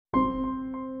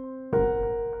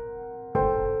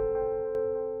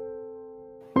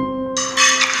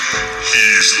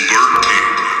lurking.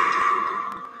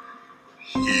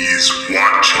 He's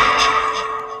watching.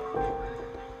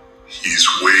 He's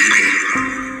waiting.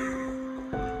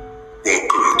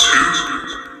 Welcome to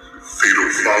Fatal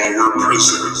Follower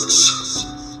Presents.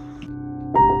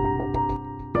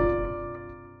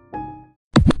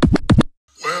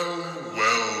 Well.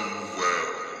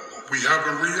 We have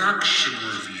a reaction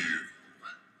review.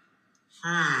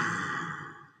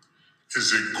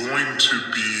 Is it going to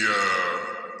be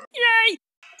Yay!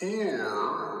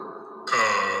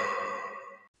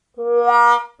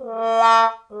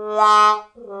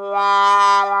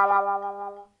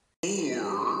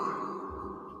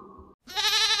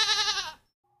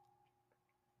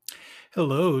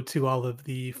 Hello to all of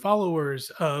the followers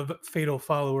of Fatal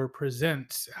Follower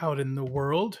Presents out in the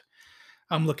world.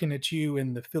 I'm looking at you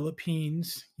in the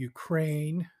Philippines,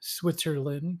 Ukraine,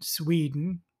 Switzerland,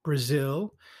 Sweden,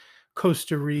 Brazil,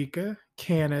 Costa Rica,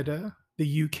 Canada,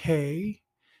 the UK,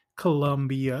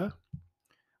 Colombia.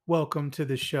 Welcome to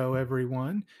the show,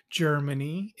 everyone.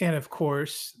 Germany, and of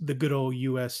course, the good old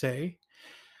USA.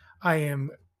 I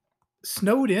am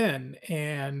snowed in,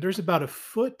 and there's about a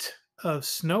foot of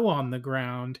snow on the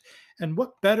ground. And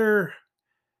what better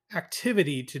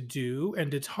activity to do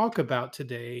and to talk about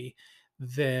today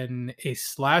than a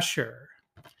slasher?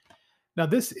 Now,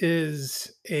 this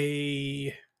is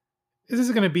going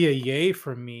to be a yay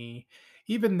for me,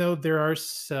 even though there are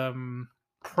some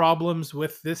problems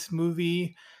with this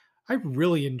movie. I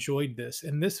really enjoyed this,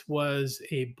 and this was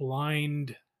a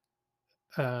blind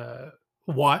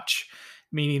watch,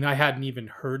 meaning I hadn't even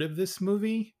heard of this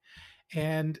movie.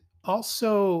 And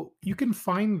also, you can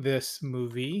find this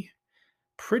movie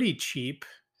pretty cheap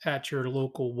at your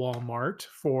local Walmart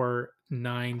for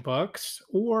 $9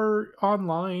 or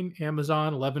online,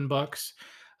 Amazon, $11.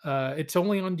 It's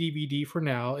only on DVD for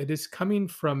now. It is coming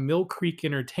from Mill Creek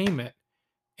Entertainment,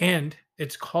 and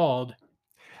it's called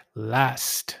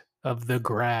Last of the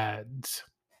Grads.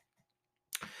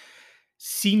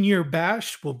 Senior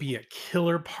Bash will be a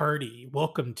killer party.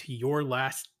 Welcome to your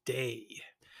last day.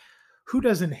 Who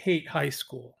doesn't hate high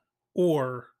school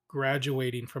or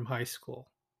graduating from high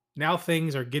school? Now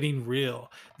things are getting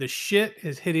real. The shit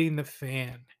is hitting the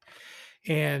fan.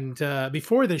 And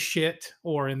before the shit,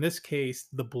 or in this case,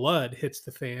 the blood hits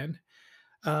the fan,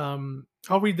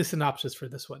 I'll read the synopsis for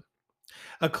this one.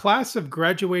 A class of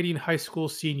graduating high school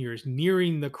seniors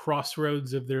nearing the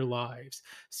crossroads of their lives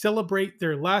celebrate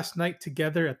their last night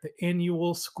together at the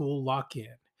annual school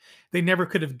lock-in. They never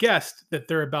could have guessed that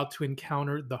they're about to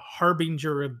encounter the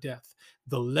harbinger of death,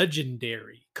 the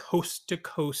legendary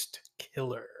coast-to-coast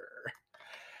killer.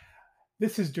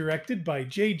 This is directed by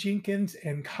Jay Jenkins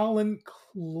and Colin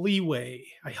Cleaway.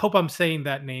 I hope I'm saying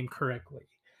that name correctly.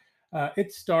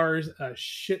 It stars a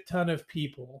shit ton of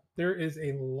people. There is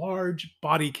a large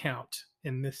body count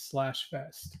in this slash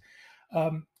fest.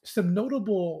 Some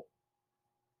notable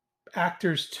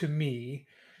actors to me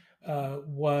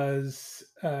was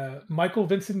Michael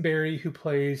Vincent Berry, who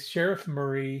plays Sheriff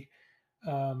Murray,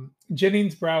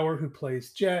 Jennings Brower, who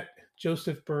plays Jet,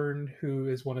 Joseph Byrne, who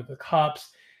is one of the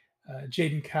cops,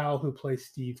 Jaden Cowell, who plays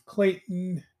Steve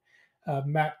Clayton,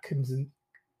 Matt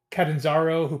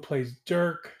Catanzaro, who plays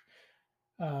Dirk,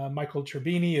 Michael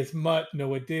Tribini as Mutt,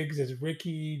 Noah Diggs as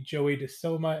Ricky, Joey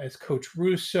DeSoma as Coach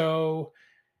Russo,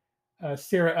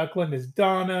 Sarah Eklund as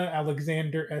Donna,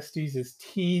 Alexander Estes as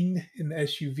Teen in the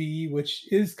SUV, which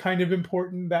is kind of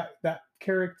important, that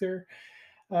character.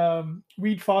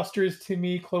 Reed Foster as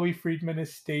Timmy, Chloe Friedman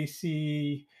as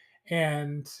Stacy,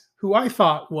 and who I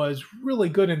thought was really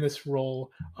good in this role,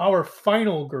 our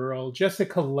final girl,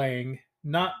 Jessica Lange,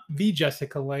 not the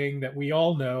Jessica Lange that we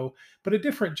all know, but a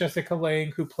different Jessica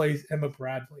Lange who plays Emma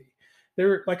Bradley.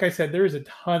 There, like I said, there is a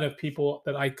ton of people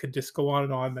that I could just go on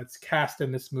and on that's cast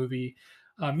in this movie.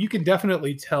 You can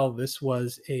definitely tell this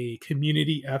was a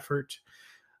community effort.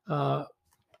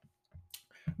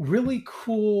 Really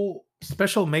cool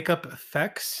special makeup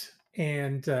effects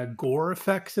and gore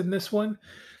effects in this one.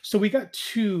 So we got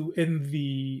two in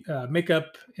the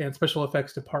makeup and special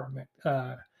effects department.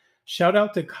 Shout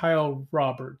out to Kyle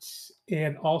Roberts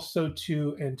and also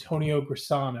to Antonio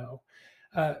Grisano.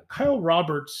 Kyle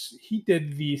Roberts, he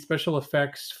did the special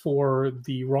effects for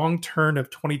The Wrong Turn of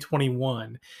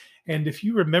 2021. And if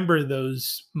you remember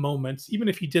those moments, even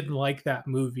if you didn't like that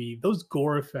movie, those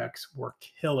gore effects were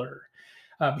killer.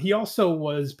 He also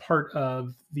was part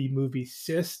of the movie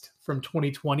Cyst from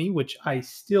 2020, which I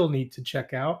still need to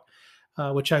check out,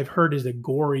 which I've heard is a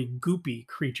gory, goopy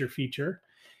creature feature.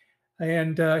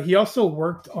 And he also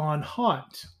worked on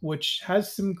Haunt, which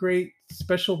has some great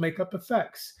special makeup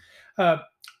effects.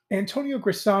 Antonio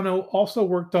Grisano also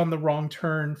worked on The Wrong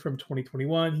Turn from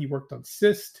 2021. He worked on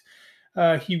Cyst.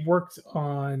 He worked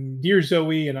on Dear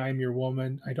Zoe and I'm Your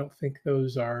Woman. I don't think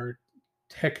those are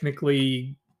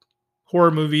technically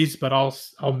horror movies, but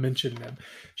I'll mention them.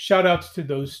 Shout outs to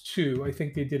those two. I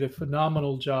think they did a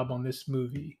phenomenal job on this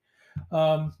movie.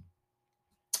 Um,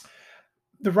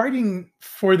 the writing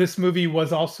for this movie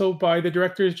was also by the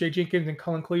directors Jay Jenkins and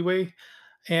Colin Cleaway,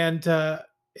 and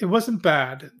it wasn't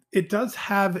bad. It does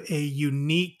have a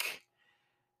unique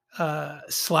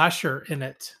slasher in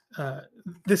it.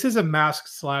 This is a masked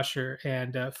slasher,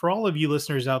 and for all of you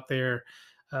listeners out there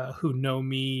who know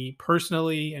me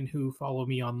personally and who follow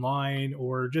me online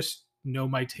or just know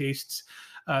my tastes,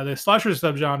 the slasher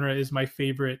subgenre is my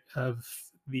favorite of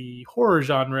the horror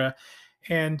genre.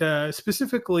 And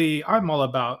specifically, I'm all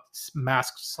about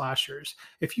masked slashers.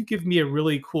 If you give me a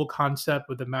really cool concept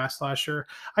with a masked slasher,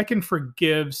 I can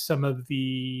forgive some of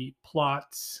the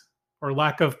plots or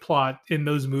lack of plot in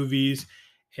those movies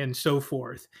and so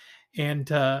forth.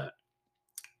 And I'll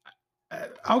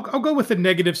go with the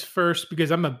negatives first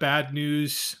because I'm a bad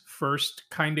news first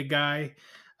kind of guy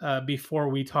before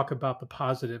we talk about the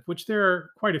positive, which there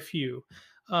are quite a few.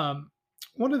 Um,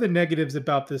 One of the negatives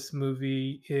about this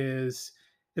movie is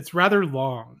it's rather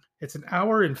long. It's an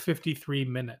hour and 53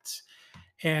 minutes.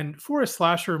 And for a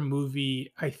slasher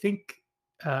movie, I think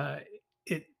uh,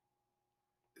 it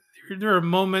there are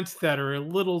moments that are a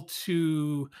little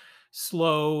too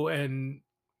slow and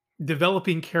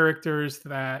developing characters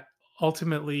that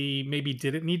ultimately maybe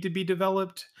didn't need to be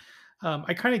developed.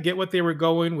 I kind of get what they were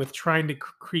going with trying to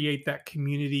create that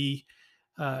community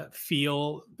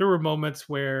feel. There were moments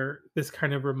where this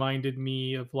kind of reminded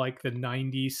me of like the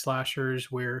 90s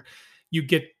slashers where you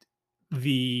get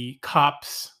the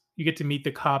cops, you get to meet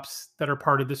the cops that are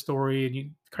part of the story and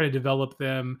you kind of develop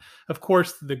them. Of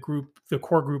course, the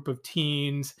core group of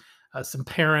teens, some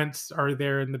parents are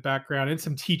there in the background and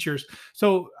some teachers.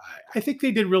 So I think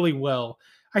they did really well.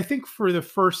 I think for the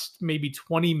first maybe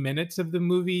 20 minutes of the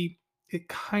movie, it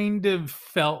kind of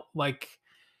felt like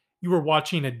you were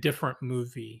watching a different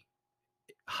movie.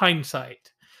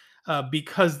 Hindsight,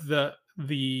 because the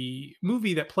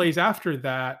movie that plays after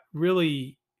that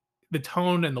really the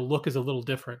tone and the look is a little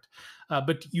different.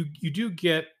 But you do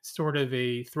get sort of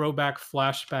a throwback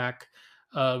flashback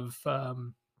of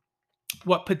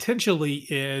what potentially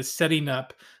is setting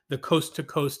up the coast to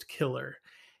coast killer.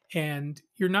 And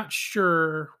you're not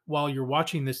sure while you're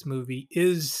watching this movie,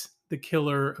 is the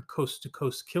killer a coast to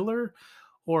coast killer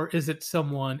or is it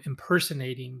someone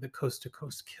impersonating the coast to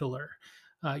coast killer?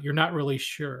 You're not really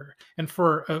sure. And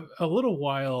for a little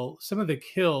while, some of the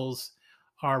kills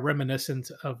are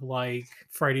reminiscent of like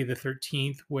Friday the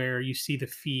 13th, where you see the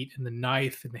feet and the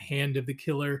knife in the hand of the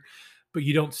killer, but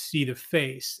you don't see the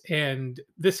face. And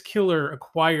this killer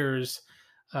acquires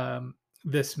um,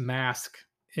 this mask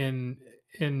in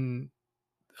in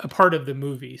a part of the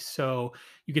movie. So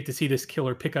you get to see this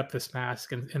killer pick up this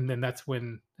mask, and then that's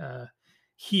when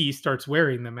he starts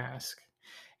wearing the mask.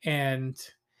 And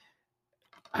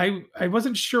I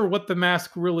wasn't sure what the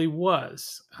mask really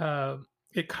was.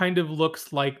 It kind of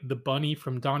looks like the bunny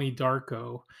from Donnie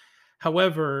Darko.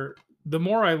 However, the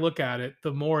more I look at it,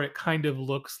 the more it kind of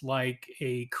looks like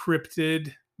a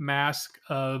cryptid mask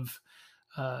of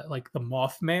like the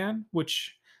Mothman,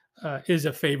 which is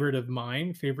a favorite of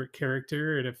mine, favorite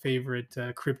character, and a favorite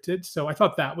cryptid. So I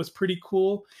thought that was pretty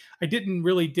cool. I didn't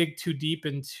really dig too deep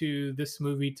into this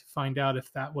movie to find out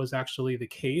if that was actually the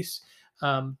case.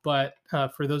 But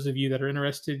for those of you that are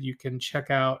interested, you can check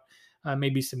out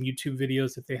maybe some YouTube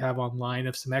videos that they have online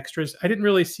of some extras. I didn't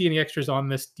really see any extras on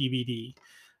this DVD,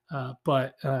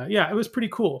 but yeah, it was pretty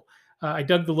cool. I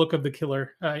dug the look of the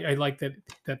killer. I like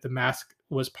that the mask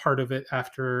was part of it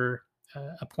after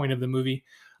a point of the movie.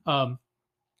 Um,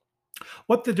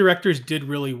 what the directors did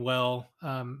really well,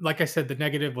 like I said, the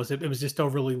negative was it was just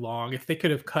overly long. If they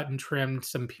could have cut and trimmed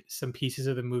some pieces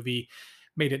of the movie,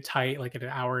 made it tight, like at an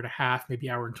hour and a half, maybe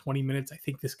hour and 20 minutes, I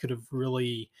think this could have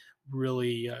really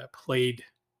played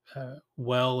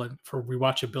well and for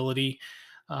rewatchability.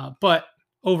 But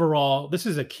overall, this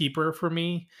is a keeper for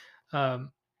me.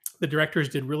 Um, the directors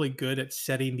did really good at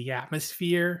setting the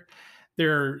atmosphere.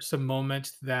 There are some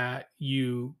moments that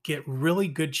you get really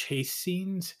good chase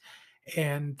scenes,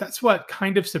 and that's what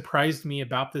kind of surprised me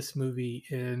about this movie.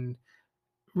 And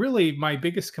really, my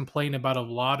biggest complaint about a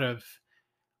lot of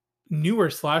newer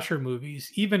slasher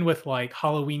movies, even with like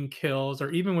Halloween Kills or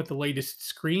even with the latest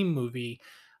Scream movie,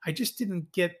 I just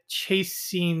didn't get chase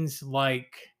scenes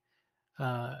like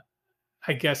uh,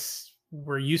 I guess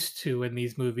we're used to in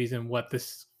these movies and what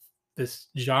this this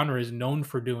genre is known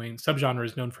for doing, subgenre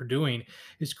is known for doing,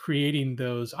 is creating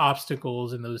those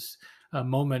obstacles and those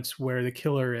moments where the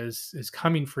killer is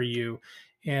coming for you.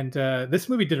 And this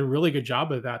movie did a really good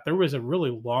job of that. There was a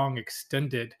really long,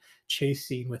 extended chase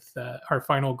scene with our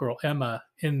final girl Emma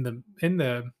in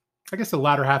the I guess the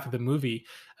latter half of the movie,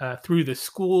 through the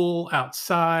school,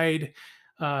 outside,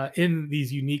 in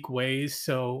these unique ways.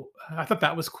 So I thought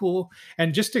that was cool.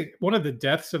 And one of the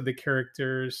deaths of the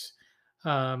characters,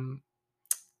 um,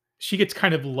 she gets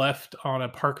kind of left on a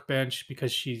park bench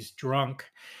because she's drunk,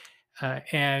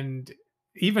 and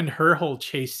even her whole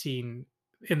chase scene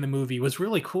in the movie was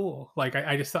really cool. Like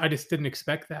I just didn't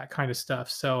expect that kind of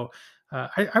stuff. So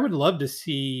I would love to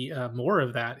see more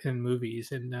of that in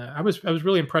movies, and I was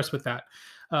really impressed with that.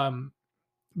 Um,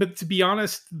 but to be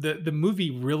honest, the movie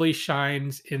really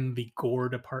shines in the gore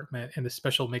department and the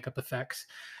special makeup effects.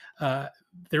 Uh,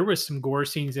 there was some gore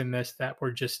scenes in this that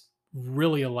were just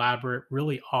really elaborate,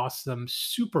 really awesome,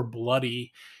 super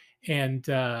bloody, and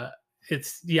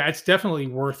it's definitely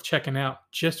worth checking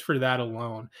out just for that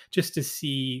alone, just to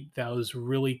see those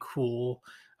really cool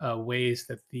ways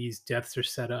that these deaths are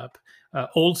set up.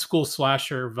 Old school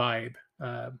slasher vibe.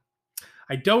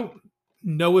 I don't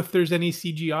know if there's any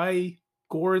CGI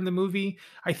gore in the movie.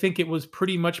 I think it was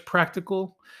pretty much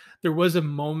practical. There was a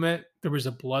moment, there was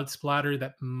a blood splatter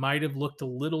that might have looked a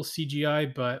little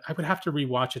CGI, but I would have to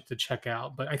rewatch it to check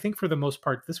out. But I think for the most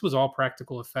part, this was all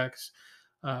practical effects.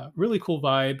 Really cool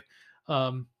vibe.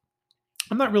 Um,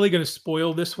 I'm not really going to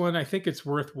spoil this one. I think it's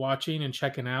worth watching and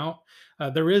checking out.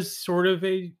 There is sort of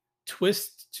a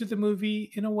twist to the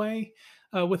movie in a way,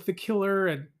 with the killer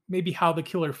and maybe how the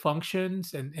killer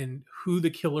functions and who the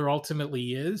killer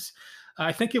ultimately is.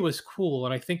 I think it was cool,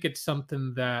 and I think it's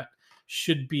something that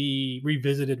should be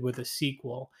revisited with a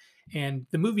sequel. And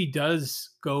the movie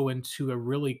does go into a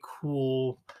really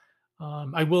cool.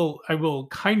 I will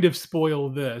kind of spoil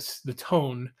the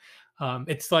tone.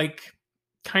 It's like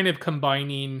kind of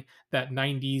combining that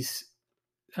 90s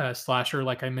slasher,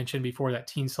 like I mentioned before, that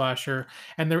teen slasher.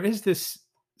 And there is this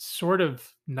sort of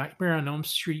Nightmare on Elm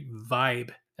Street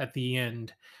vibe at the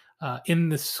end, in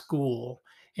the school.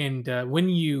 And when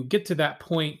you get to that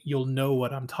point, you'll know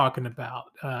what I'm talking about.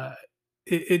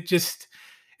 It just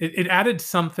it added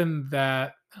something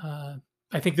that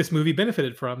I think this movie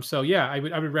benefited from. So yeah, I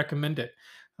would recommend it.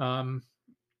 Um,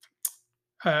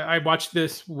 I watched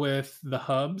this with the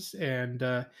Hubs,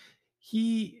 and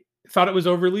he thought it was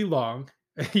overly long.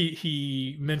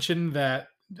 He mentioned that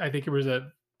I think it was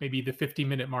a maybe the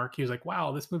 50-minute mark. He was like,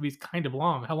 "Wow, this movie's kind of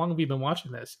long. How long have you been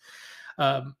watching this?"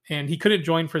 And he couldn't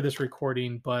join for this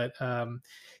recording, but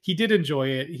he did enjoy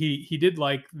it. He did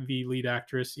like the lead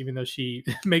actress, even though she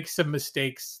makes some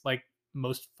mistakes, like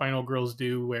most final girls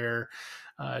do, where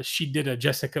she did a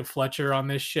Jessica Fletcher on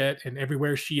this shit, and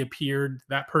everywhere she appeared,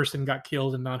 that person got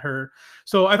killed and not her.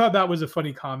 So I thought that was a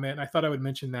funny comment. I thought I would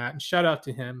mention that and shout out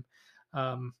to him.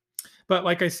 Um, but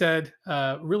like I said,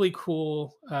 really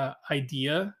cool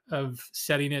idea of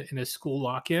setting it in a school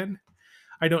lock-in.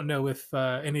 I don't know if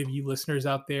any of you listeners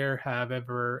out there have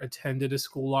ever attended a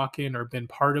school lock-in or been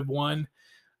part of one.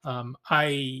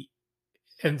 I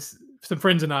and some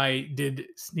friends and I did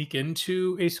sneak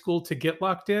into a school to get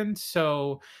locked in.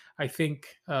 So I think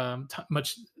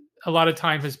a lot of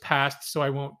time has passed, so I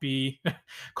won't be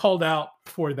called out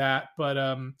for that. But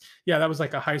yeah, that was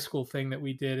like a high school thing that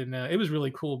we did, and it was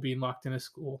really cool being locked in a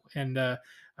school. And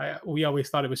we always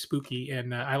thought it was spooky,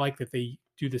 and I like that they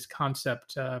do this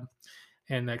concept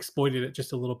and exploited it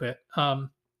just a little bit.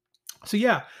 So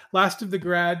yeah, Last of the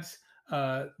Grads.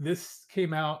 This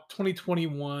came out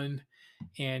 2021,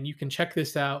 and you can check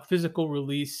this out. Physical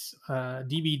release,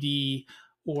 DVD,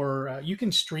 or you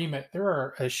can stream it. There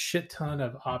are a shit ton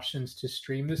of options to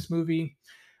stream this movie.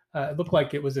 It looked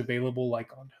like it was available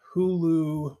like on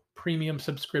Hulu premium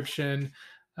subscription,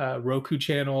 Roku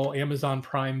channel, Amazon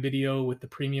Prime Video with the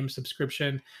premium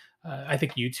subscription. I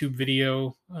think YouTube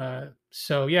Video.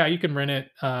 So yeah, you can rent it.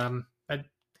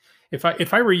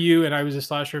 If I were you and I was a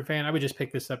slasher fan, I would just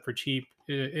pick this up for cheap.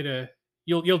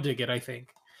 You'll dig it. I think.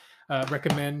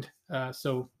 Recommend.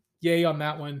 So yay on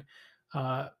that one.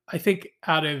 I think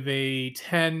out of a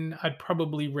 10, I'd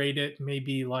probably rate it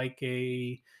maybe like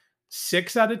a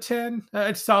 6 out of 10.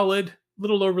 It's solid, a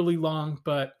little overly long,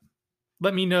 but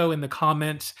let me know in the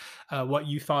comments what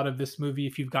you thought of this movie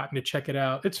if you've gotten to check it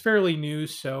out. It's fairly new,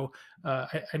 so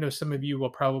I know some of you will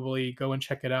probably go and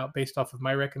check it out based off of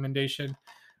my recommendation.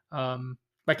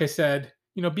 Like I said,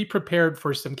 be prepared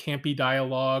for some campy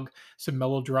dialogue, some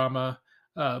melodrama,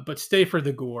 but stay for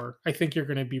the gore. I think you're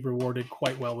going to be rewarded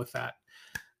quite well with that.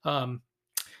 Um,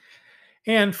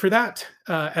 And for that,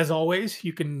 as always,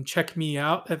 you can check me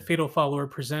out at Fatal Follower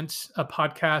Presents, a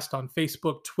podcast on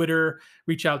Facebook, Twitter.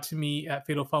 Reach out to me at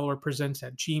Fatal Follower Presents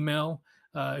at Gmail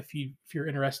if you're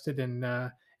interested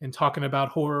in talking about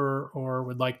horror or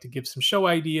would like to give some show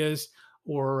ideas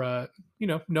or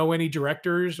know any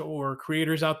directors or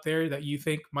creators out there that you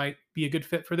think might be a good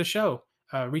fit for the show.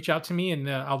 Reach out to me and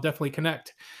I'll definitely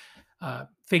connect.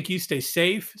 Thank you. Stay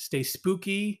safe, stay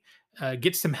spooky,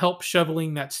 get some help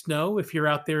shoveling that snow if you're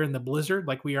out there in the blizzard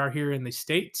like we are here in the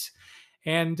States,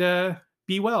 and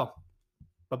be well.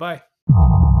 Bye bye.